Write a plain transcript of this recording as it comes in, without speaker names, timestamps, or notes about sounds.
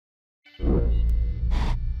Well,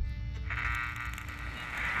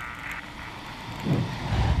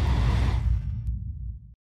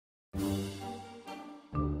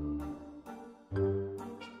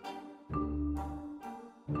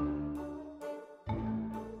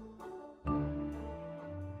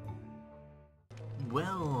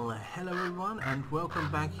 hello everyone, and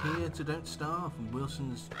welcome back here to Don't Starve.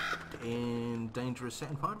 Wilson's in dangerous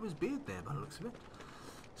setting, part of his beard there by the looks of it.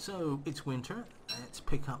 So, it's winter. Let's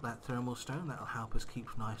pick up that thermal stone. That'll help us keep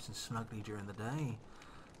nice and snugly during the day.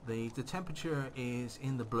 The temperature is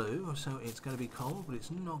in the blue, so it's going to be cold, but it's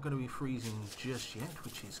not going to be freezing just yet,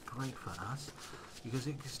 which is great for us, because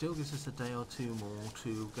it still gives us a day or two more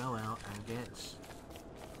to go out and get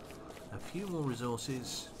a few more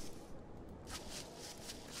resources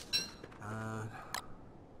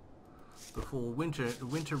before winter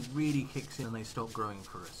really kicks in and they stop growing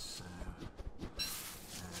for us.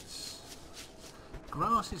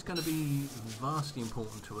 Grass is going to be vastly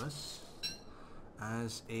important to us,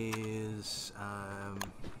 as is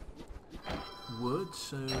wood,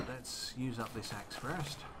 so let's use up this axe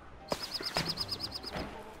first. There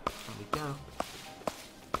we go.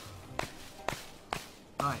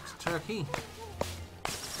 Right, turkey.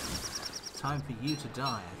 Time for you to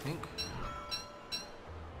die, I think.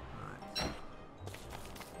 Alright.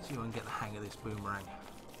 See if I can get the hang of this boomerang.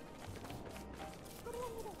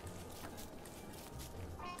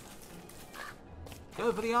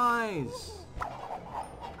 Go for the eyes!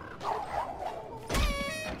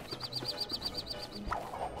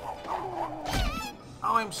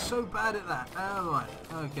 Oh, I'm so bad at that. Oh, right.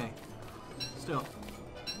 Okay. Still.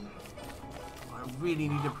 I really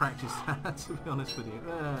need to practice that, to be honest with you.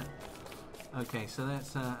 Okay, so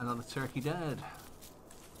that's another turkey dead.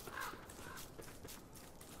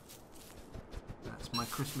 That's my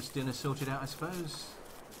Christmas dinner sorted out, I suppose.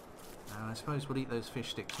 I suppose we'll eat those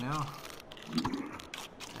fish sticks now.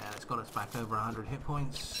 Yeah, it's got us back over 100 hit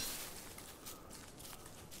points.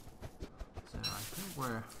 So I think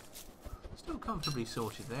we're still comfortably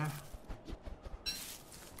sorted there.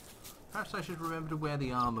 Perhaps I should remember to wear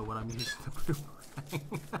the armour when I'm using the boomerang.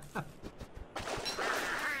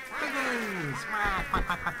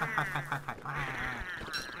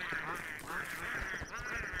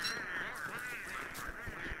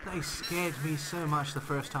 They scared me so much the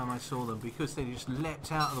first time I saw them, because they just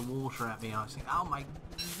leapt out of the water at me. I was thinking, oh my,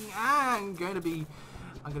 I'm going to be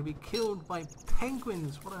killed by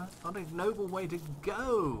penguins. What a noble way to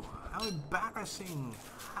go. How embarrassing.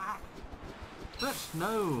 But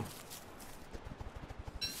no.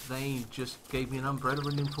 They just gave me an umbrella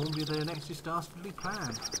and informed me of their next dastardly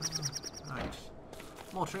plan. Right.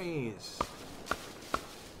 More trees.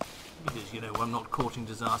 Because, you know, I'm not courting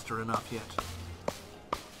disaster enough yet.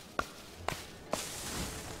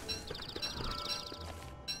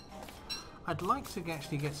 I'd like to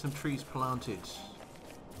actually get some trees planted.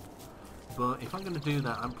 But if I'm going to do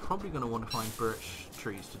that, I'm probably going to want to find birch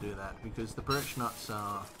trees to do that. Because the birch nuts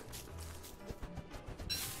are...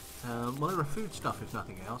 well, they're a food stuff if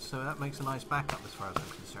nothing else, so that makes a nice backup as far as I'm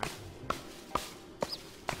concerned.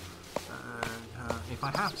 If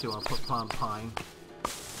I have to, I'll plant pine.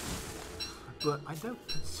 But I don't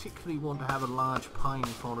particularly want to have a large pine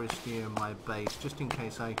forest near my base, just in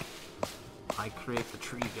case I create the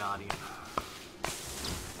tree guardian.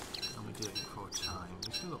 How are we doing for time?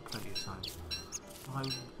 We've still got plenty of time. What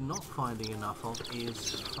I'm not finding enough of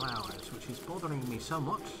is flowers, which is bothering me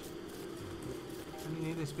somewhat. Any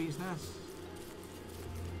near this bee's nest?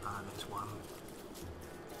 Ah, there's one.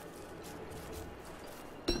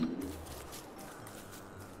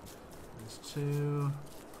 There's two.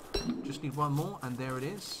 Just need one more, and there it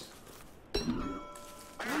is. Ooh.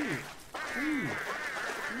 Ooh.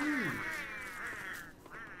 Ooh.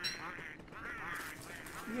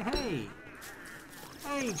 Yay!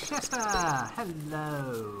 Hey, Chester!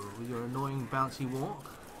 Hello! With your annoying bouncy walk.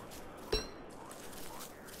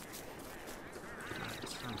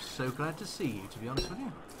 I'm so glad to see you, to be honest with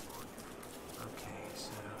you. Okay,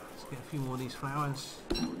 so let's get a few more of these flowers.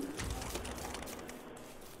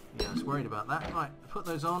 Yeah, I was worried about that. Right, put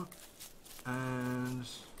those on. And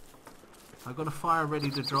I've got a fire ready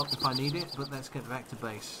to drop if I need it, but let's get back to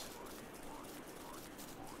base.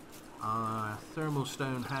 Our thermal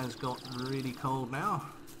stone has got really cold now.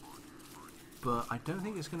 But I don't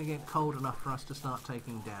think it's going to get cold enough for us to start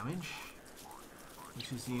taking damage,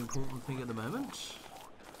 which is the important thing at the moment.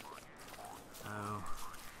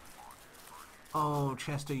 Oh,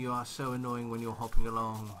 Chester, you are so annoying when you're hopping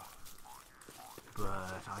along.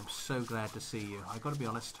 But I'm so glad to see you. I've got to be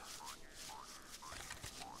honest.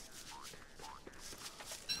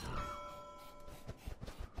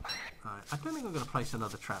 Right. Right, I don't think I'm going to place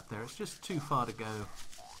another trap there. It's just too far to go.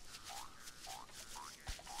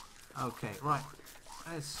 Okay, right.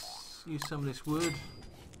 Let's use some of this wood.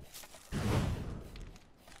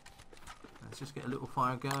 Let's just get a little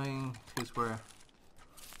fire going because we're...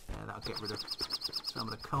 Yeah, that'll get rid of some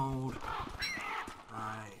of the cold.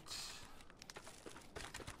 Right.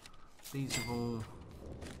 These have all...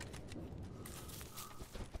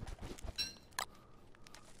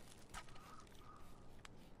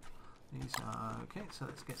 These are... Okay, so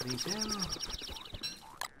let's get these in.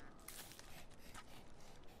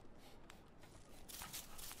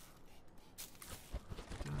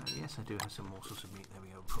 Yes, I do have some morsels of meat. There we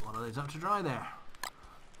go. Put one of those up to dry there.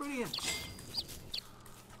 Brilliant.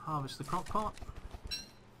 Harvest the crock pot.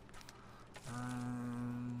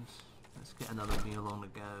 And let's get another meal on the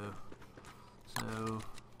go. So,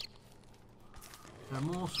 the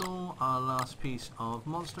morsel, our last piece of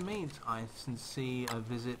monster meat. I can see a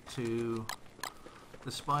visit to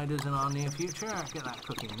the spiders in our near future. Get that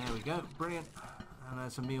cooking. There we go. Brilliant. And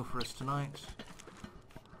there's a meal for us tonight.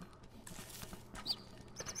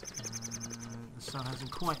 The sun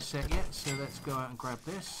hasn't quite set yet, so let's go out and grab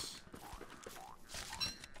this.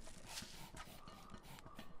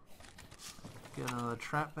 Get another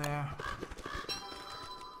trap there.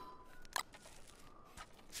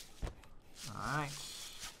 Alright.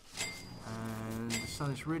 And the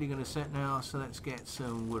sun is really going to set now, so let's get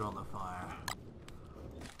some wood on the fire.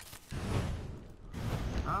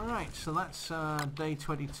 Alright, so that's day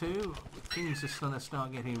 22. Things are going to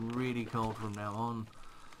start getting really cold from now on.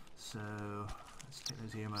 So let's take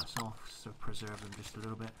those earmuffs off to preserve them just a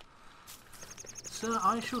little bit. So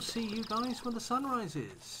I shall see you guys when the sun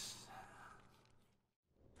rises.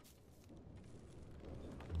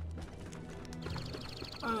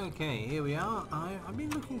 Okay, here we are. I've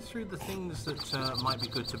been looking through the things that might be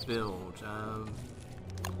good to build.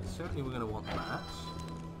 Certainly we're going to want that.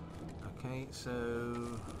 Okay,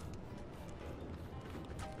 so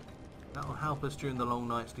that will help us during the long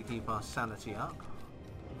nights to keep our sanity up.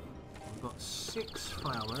 We've got 6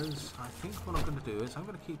 flowers. I think what I'm going to do is I'm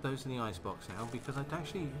going to keep those in the icebox now because I'd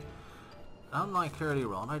actually, unlike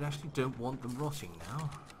earlier on, I actually don't want them rotting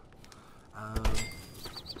now.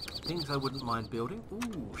 Things I wouldn't mind building.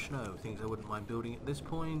 Ooh, snow. Things I wouldn't mind building at this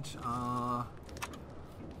point are...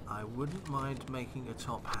 I wouldn't mind making a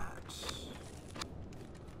top hat.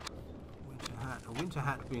 Winter hat. A winter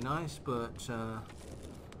hat would be nice, but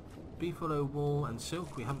beefalo wool and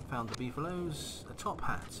silk. We haven't found the beefaloes. A top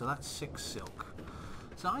hat. So that's 6 silk.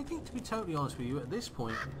 So I think, to be totally honest with you, at this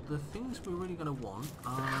point, the things we're really going to want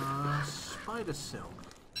are spider silk.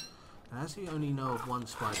 And as we only know of one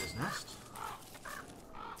spider's nest,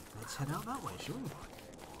 let's head out that way, shall we?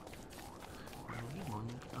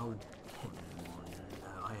 Oh,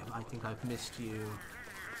 I think I've missed you,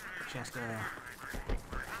 Chester.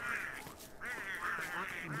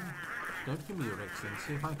 Don't give me your eggs then,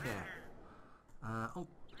 see if I care. Oh,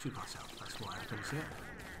 2 parts out, that's why I couldn't see it.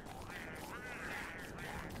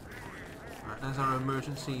 Right, there's our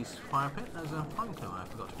emergency fire pit. There's a pine cone I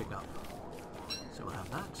forgot to pick up. So we'll have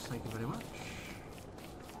that, thank you very much.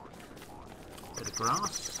 Bit of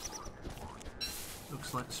grass.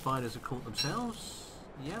 Looks like the spiders have caught themselves.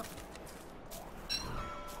 Yep.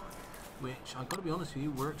 Which, I've got to be honest with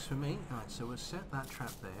you, works for me. Right, so we'll set that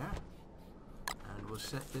trap there. And we'll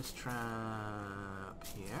set this trap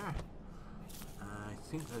here. I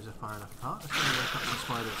think those are far enough apart. Let's go and wake up some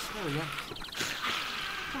spiders. There we go.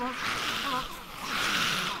 Come on, come on.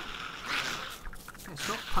 Okay,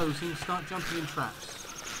 stop posing, start jumping in traps.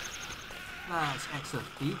 That's excellent.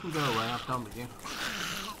 You can go away, I've done with you.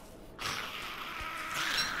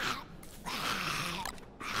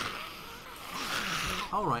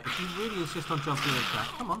 Alright, if you really insist on jumping in a trap,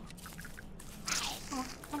 come on. Come on,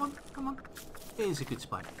 come on, come on. Here's a good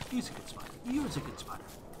spider. He's a good spider. You's a good spider.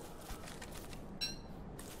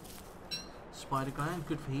 Spider gland,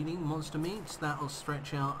 good for healing. Monster meats, that'll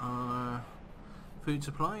stretch out our food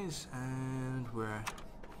supplies. And we're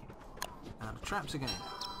out of traps again.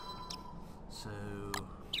 So,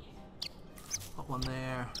 put one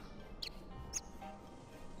there.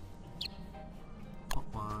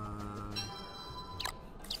 Put one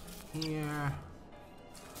here.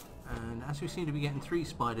 And as we seem to be getting 3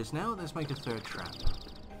 spiders now, let's make a 3rd trap.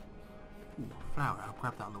 Ooh, flower. I'll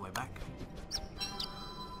grab that on the way back.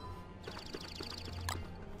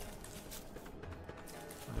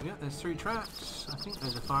 There we go. There's 3 traps. I think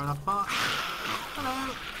those are far enough apart.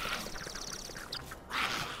 Hello!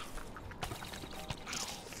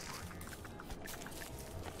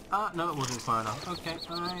 Ah, no, it wasn't far enough. Okay,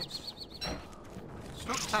 alright.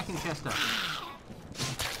 Stop attacking Chester.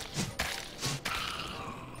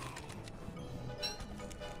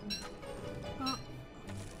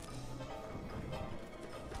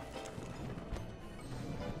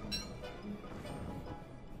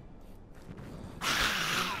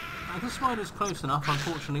 spider's close enough,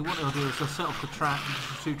 unfortunately, what they'll do is they'll set off the trap,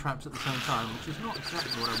 two traps at the same time, which is not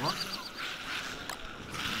exactly what I want.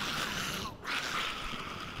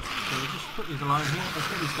 So we'll just put these aligned here. Let's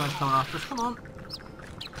get these guys coming after us. Come on.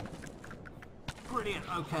 Brilliant.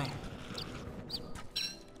 Okay.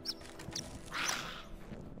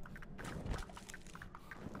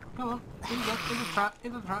 Come on. Into the trap.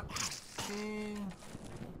 Into the trap. In.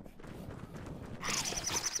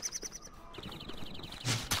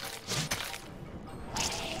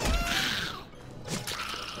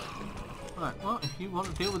 Right, well, if you want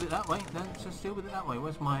to deal with it that way, then just deal with it that way.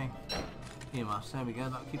 Where's my earmuffs? There we go,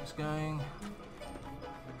 that'll keep us going.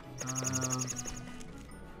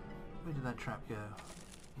 Where did that trap go?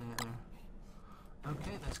 There.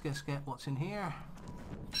 Okay, let's just get what's in here.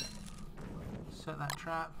 Set that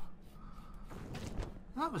trap.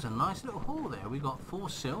 That was a nice little haul there. We got 4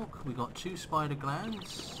 silk, we got 2 spider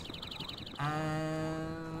glands,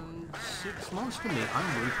 and 6 monster meat.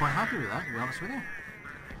 I'm really quite happy with that, to be honest with you.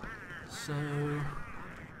 So,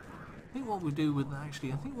 I think what we'll do with that,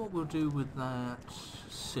 actually, I think what we'll do with that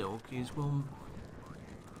silk is we'll...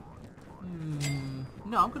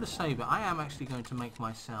 no, I'm going to save it. I am actually going to make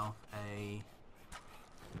myself a...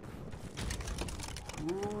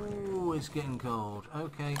 Ooh, it's getting cold.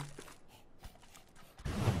 Okay.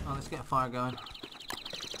 Oh, let's get a fire going.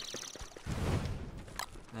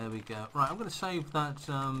 There we go. Right, I'm going to save that,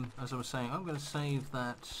 as I was saying, I'm going to save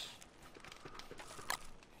that...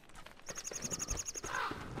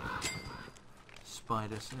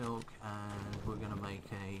 spider silk, and we're going to make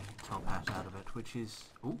a top hat out of it, which is...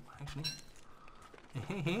 oh, actually...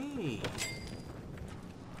 hey!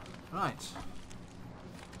 Right.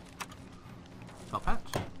 Top hat.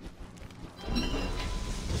 And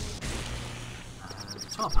the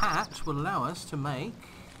top hat will allow us to make...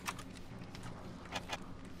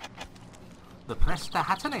 the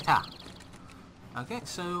Prestihatinator. Okay,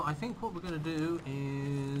 so I think what we're going to do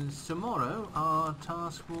is tomorrow our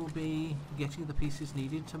task will be getting the pieces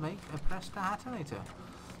needed to make a Prestihatinator.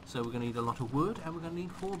 So we're going to need a lot of wood, and we're going to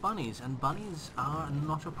need 4 bunnies, and bunnies are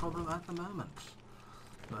not a problem at the moment.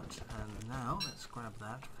 But and now let's grab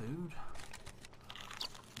that food.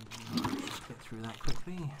 Let's just get through that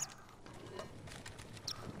quickly.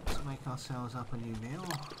 Let's make ourselves up a new meal.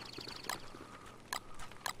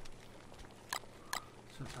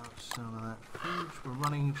 Up some of that food. We're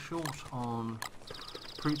running short on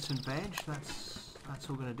fruits and veg. That's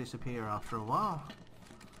all going to disappear after a while.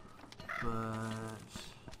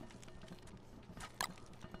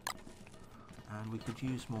 And we could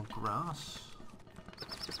use more grass.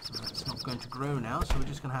 It's not going to grow now, so we're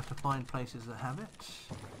just going to have to find places that have it.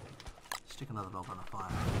 Stick another log on the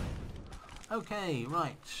fire. Okay,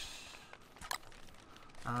 right.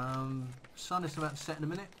 Sun is about to set in a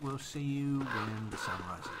minute. We'll see you when the sun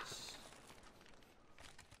rises.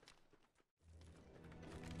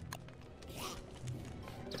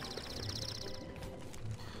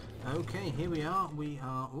 Okay, here we are. We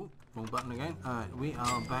are... oh, wrong button again. Alright, we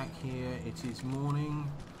are back here. It is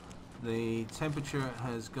morning. The temperature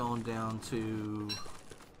has gone down to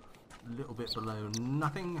a little bit below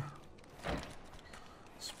nothing.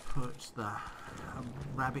 Let's put the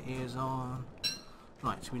rabbit ears on.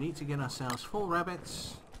 Right, so we need to get ourselves 4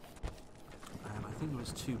 rabbits, and I think it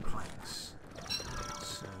was 2 planks.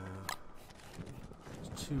 So,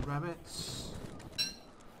 2 rabbits,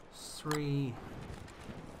 3,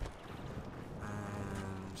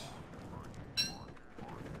 and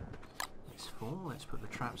it's 4. Let's put the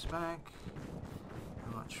traps back.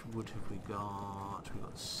 How much wood have we got? We've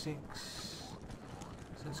got 6.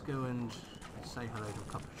 So let's go and say hello to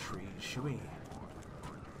a couple of trees, shall we?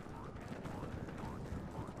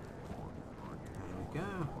 Go.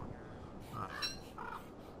 Right.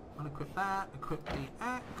 Unequip that, equip the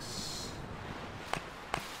axe.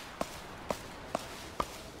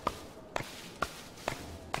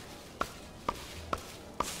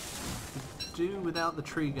 Could do without the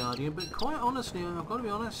tree guardian, but quite honestly, I've got to be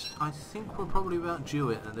honest, I think we're probably about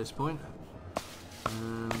due it at this point.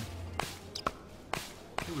 I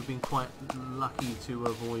think we've been quite lucky to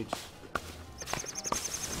avoid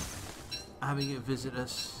having it visit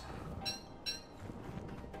us.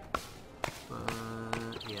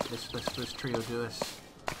 This tree will do us.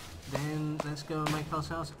 Then let's go and make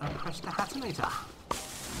ourselves a Prestihatinator.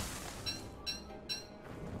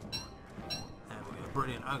 There we go,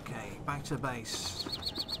 brilliant. Okay, back to base.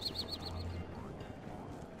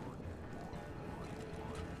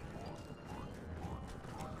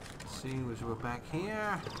 See, as we're back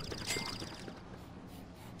here.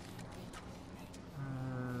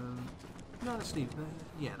 No, let's leave.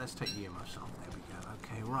 Yeah, let's take the earmuffs off. There we go.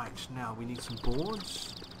 Okay, right. Now we need some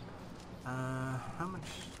boards. How much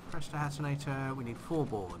prestidigitator? We need 4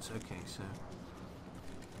 boards. Okay, so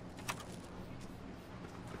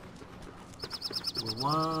we're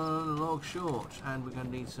 1 log short, and we're going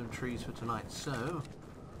to need some trees for tonight. So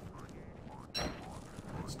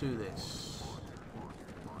let's do this.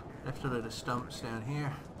 Left a load of stumps down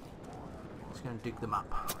here. Just going to dig them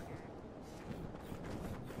up.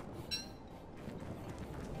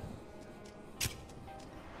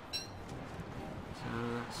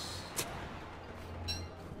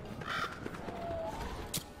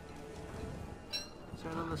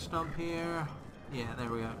 Stump here. Yeah, there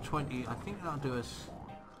we go. 20. I think that'll do us.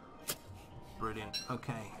 Brilliant.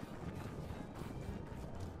 Okay.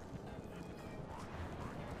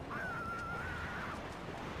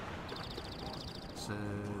 So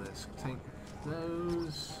let's take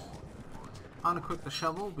those. Unequip the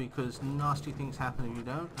shovel because nasty things happen if you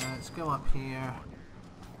don't. Let's go up here.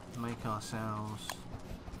 Make ourselves.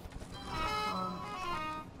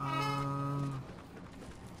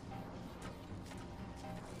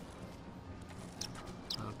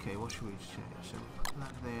 Okay, what should we change? So put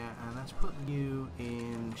that there, and let's put you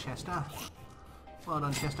in Chester. Well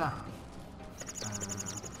done, Chester.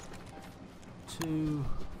 2,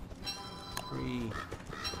 3,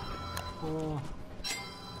 4,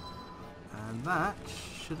 and that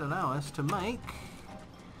should allow us to make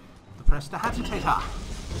the prestidigitator.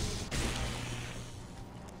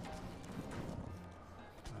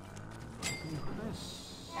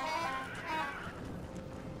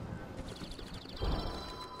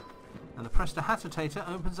 And the prestidigitator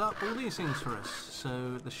opens up all these things for us.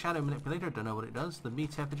 So the shadow manipulator, don't know what it does. The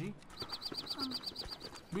meat effigy.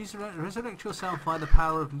 Resurrect yourself by the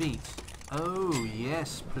power of meat. Oh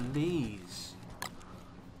yes, please.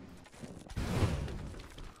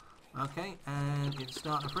 Okay, and it's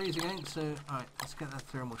starting to freeze again. So alright, let's get that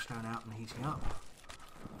thermal stone out and heating up.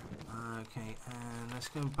 Okay, and let's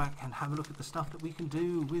go back and have a look at the stuff that we can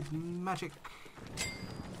do with magic.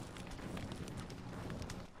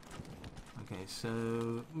 Okay,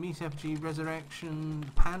 so meat effigy, resurrection,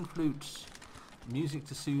 pan flutes, music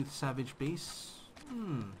to soothe savage beasts.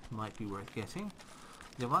 Might be worth getting.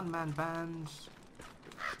 The one-man band,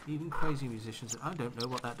 even crazy musicians. I don't know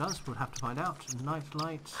what that does. We'll have to find out. Night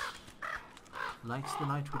light, lights the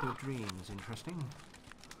night with your dreams. Interesting.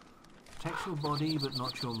 Protects your body but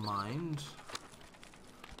not your mind.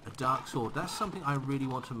 A dark sword. That's something I really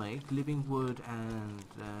want to make. Living wood and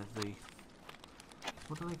the...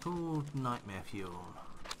 what are they called? Nightmare fuel.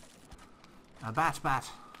 A bat.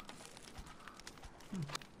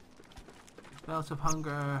 Belt of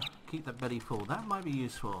hunger. Keep that belly full. That might be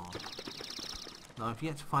useful. Now I've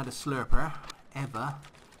yet to find a slurper. Ever.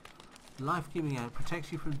 Life giving out.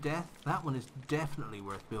 Protects you from death. That one is definitely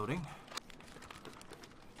worth building.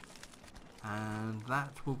 And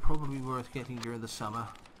that will probably be worth getting during the summer.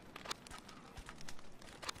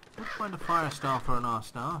 Let's find a fire staff or an ice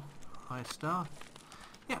staff.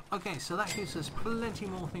 Yeah, okay, so that gives us plenty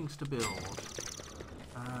more things to build.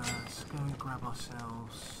 Let's go and grab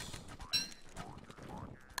ourselves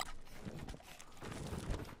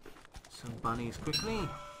some bunnies quickly.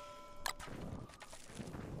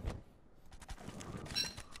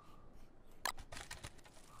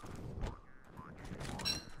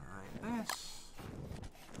 Like this.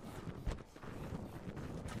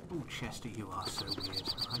 Oh, Chester, you are so weird.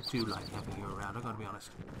 I do like having you around, I've got to be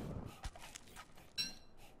honest.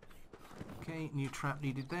 Okay, new trap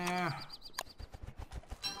needed there.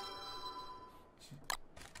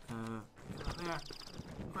 There.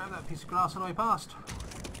 Grab that piece of glass on the way past.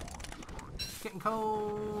 It's getting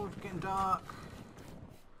cold, getting dark.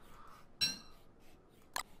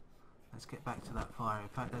 Let's get back to that fire. In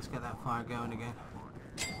fact, let's get that fire going again.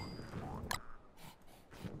 2,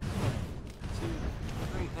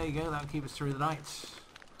 3, there you go, that'll keep us through the night.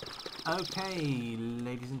 Okay,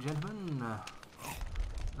 ladies and gentlemen.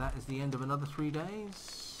 That is the end of another 3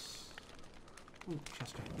 days. Oh,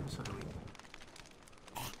 Chester, give us a week.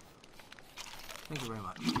 Thank you very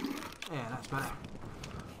much. Yeah, that's better.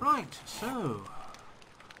 Right, so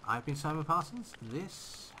I've been Simon Parsons.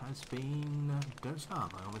 This has been Don't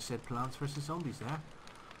Starve. I almost said Plants vs Zombies there.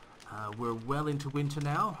 We're well into winter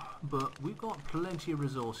now, but we've got plenty of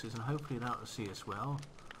resources, and hopefully that'll see us well.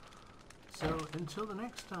 So until the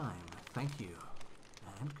next time, thank you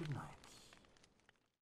and good night.